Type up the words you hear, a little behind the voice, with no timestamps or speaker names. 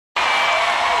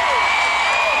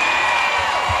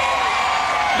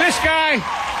This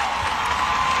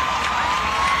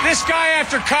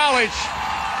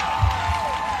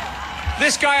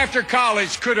guy after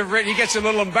college could have written, he gets a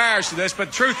little embarrassed of this, but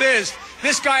the truth is,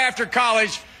 this guy after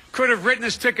college could have written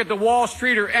his ticket to Wall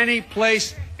Street or any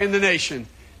place in the nation,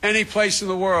 any place in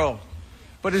the world.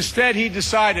 But instead, he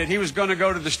decided he was going to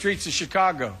go to the streets of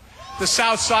Chicago, the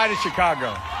south side of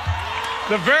Chicago.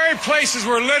 The very places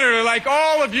where literally, like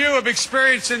all of you have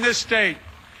experienced in this state,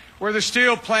 where the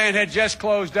steel plant had just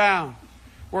closed down,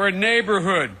 where a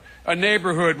neighborhood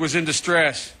was in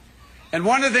distress. And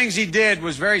one of the things he did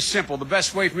was very simple, the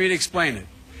best way for me to explain it.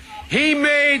 He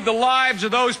made the lives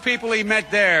of those people he met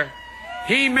there,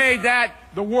 he made that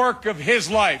the work of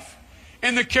his life,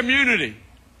 in the community,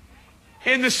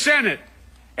 in the Senate.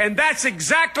 And that's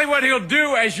exactly what he'll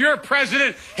do as your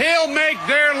president. He'll make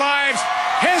their lives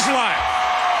his life.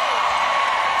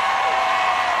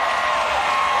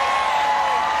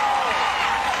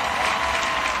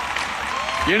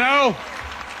 You know,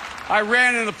 I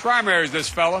ran in the primaries, this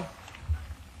fella,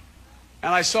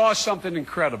 and I saw something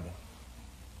incredible.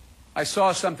 I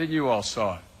saw something you all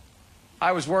saw.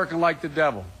 I was working like the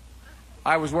devil.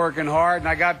 I was working hard, and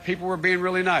I got people were being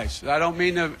really nice. I don't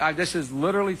mean to, this is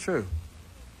literally true.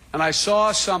 And I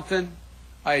saw something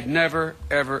I had never,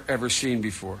 ever, ever seen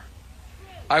before.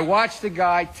 I watched the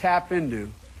guy tap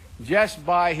into, just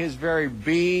by his very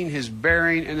being, his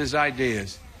bearing, and his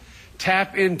ideas,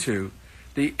 tap into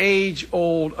the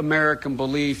age-old American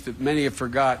belief that many have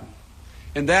forgotten.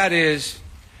 And that is,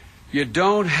 you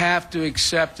don't have to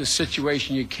accept a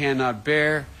situation you cannot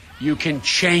bear. You can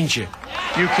change it.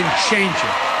 You can change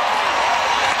it.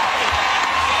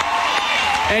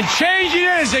 And changing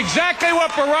it is exactly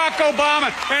what Barack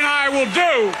Obama and I will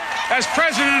do as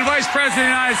President and Vice President of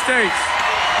the United States.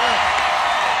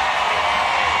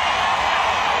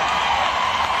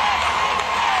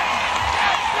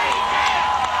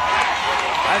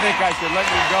 I think I should let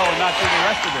you go and not do the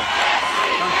rest of it.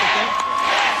 Don't you think?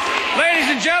 Ladies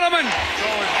and gentlemen. It's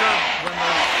always good when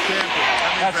they're chanting.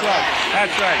 That's right.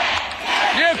 That's right.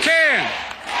 You can.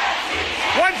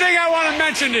 One thing I want to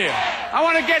mention to you. I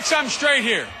want to get something straight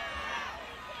here.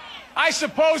 I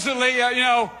supposedly,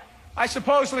 I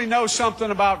supposedly know something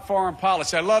about foreign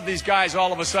policy. I love these guys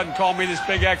all of a sudden call me this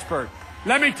big expert.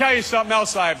 Let me tell you something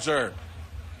else I observed.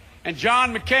 And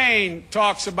John McCain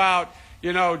talks about,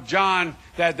 John,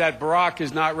 that Barack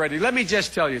is not ready. Let me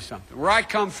just tell you something. Where I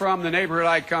come from, the neighborhood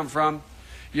I come from,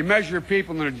 you measure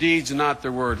people in their deeds and not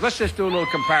their words. Let's just do a little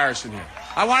comparison here.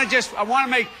 I want to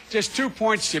make just 2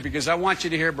 points here because I want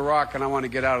you to hear Barack and I want to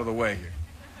get out of the way here.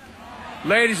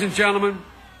 Ladies and gentlemen,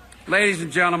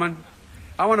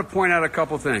 I want to point out a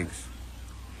couple things.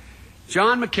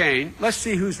 John McCain, let's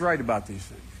see who's right about these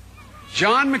things.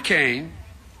 John McCain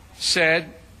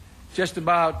said just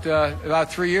about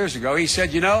 3 years ago, he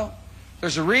said,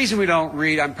 there's a reason we don't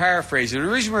read, I'm paraphrasing, the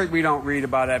reason we don't read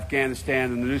about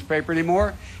Afghanistan in the newspaper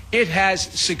anymore, it has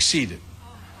succeeded.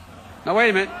 Now, wait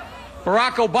a minute.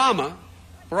 Barack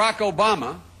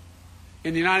Obama,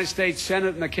 in the United States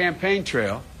Senate and the campaign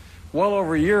trail, well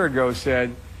over a year ago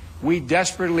said, we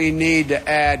desperately need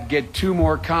to get 2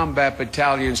 more combat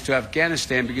battalions to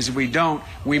Afghanistan because if we don't,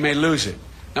 we may lose it.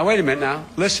 Now, wait a minute now.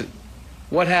 Listen.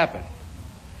 What happened?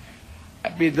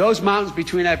 Those mountains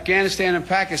between Afghanistan and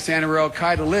Pakistan are where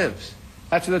Al-Qaeda lives.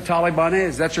 That's where the Taliban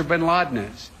is. That's where bin Laden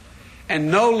is.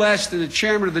 And no less than the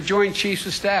chairman of the Joint Chiefs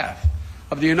of Staff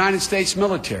of the United States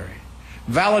military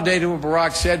validated what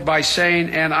Barack said by saying,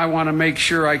 and I want to make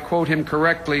sure I quote him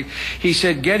correctly, he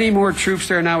said, getting more troops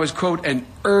there now is, quote, an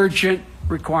urgent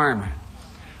requirement.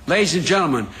 Ladies and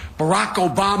gentlemen, Barack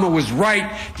Obama was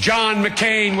right. John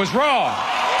McCain was wrong.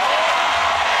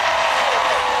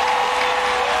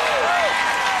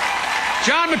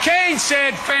 John McCain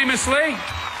said famously,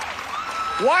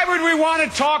 why would we want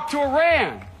to talk to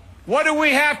Iran? What do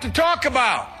we have to talk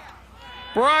about?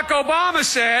 Barack Obama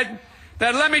said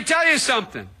that, let me tell you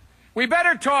something. We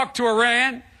better talk to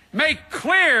Iran, make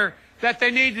clear that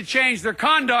they need to change their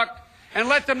conduct, and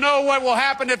let them know what will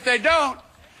happen if they don't.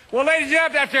 Well, ladies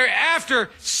and gentlemen,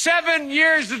 after 7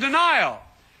 years of denial,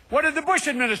 what did the Bush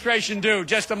administration do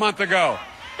just a month ago?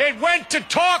 It went to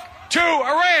talk to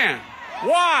Iran.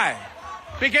 Why?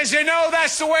 Because they know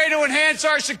that's the way to enhance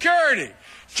our security.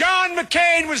 John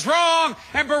McCain was wrong,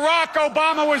 and Barack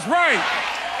Obama was right.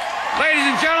 Ladies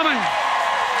and gentlemen,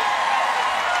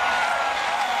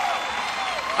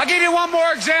 I'll give you one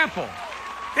more example.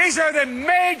 These are the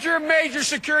major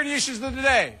security issues of the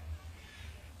day.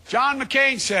 John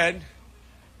McCain said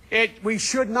we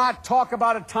should not talk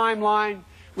about a timeline.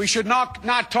 We should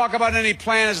not talk about any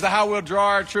plan as to how we'll draw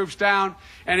our troops down.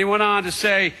 And he went on to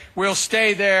say, we'll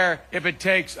stay there if it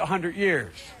takes 100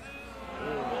 years.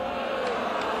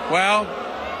 Well,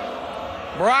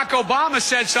 Barack Obama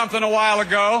said something a while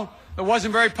ago that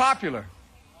wasn't very popular.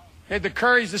 He had the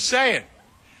courage to say it.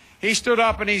 He stood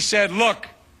up and he said, look,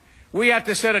 we have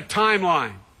to set a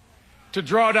timeline to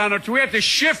draw down. We have to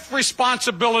shift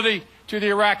responsibility to the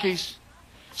Iraqis,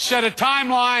 set a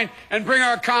timeline, and bring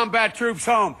our combat troops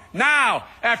home. Now,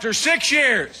 after 6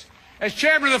 years, as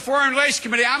chairman of the Foreign Relations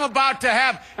Committee, I'm about to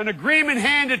have an agreement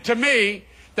handed to me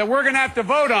that we're going to have to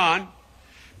vote on.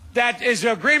 That is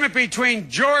an agreement between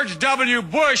George W.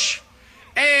 Bush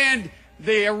and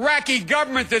the Iraqi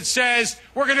government that says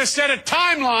we're going to set a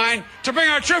timeline to bring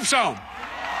our troops home.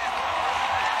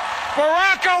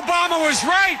 Barack Obama was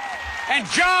right, and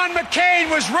John McCain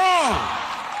was wrong.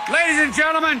 Ladies and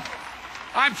gentlemen,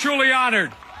 I'm truly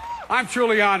honored. I'm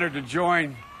truly honored to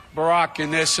join Barack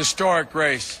in this historic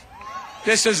race.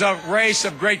 This is a race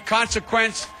of great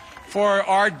consequence for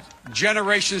our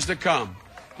generations to come.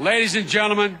 Ladies and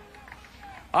gentlemen,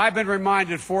 I've been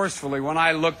reminded forcefully when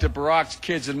I looked at Barack's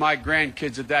kids and my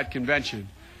grandkids at that convention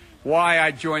why I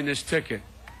joined this ticket.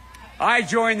 I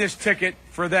joined this ticket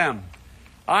for them.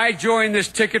 I joined this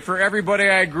ticket for everybody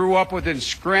I grew up with in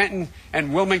Scranton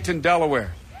and Wilmington,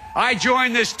 Delaware. I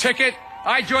joined this ticket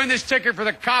for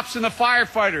the cops and the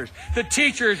firefighters, the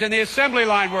teachers and the assembly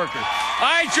line workers.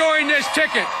 I joined this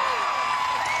ticket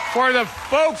for the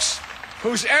folks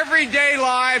whose everyday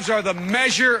lives are the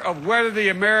measure of whether the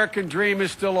American dream is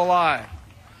still alive.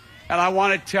 And I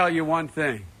want to tell you one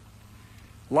thing.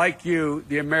 Like you,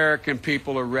 the American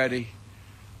people are ready.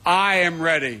 I am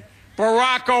ready.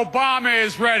 Barack Obama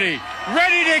is ready.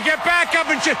 Ready to get back up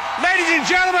and... Ladies and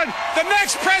gentlemen, the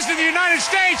next president of the United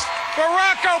States,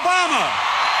 Barack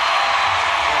Obama.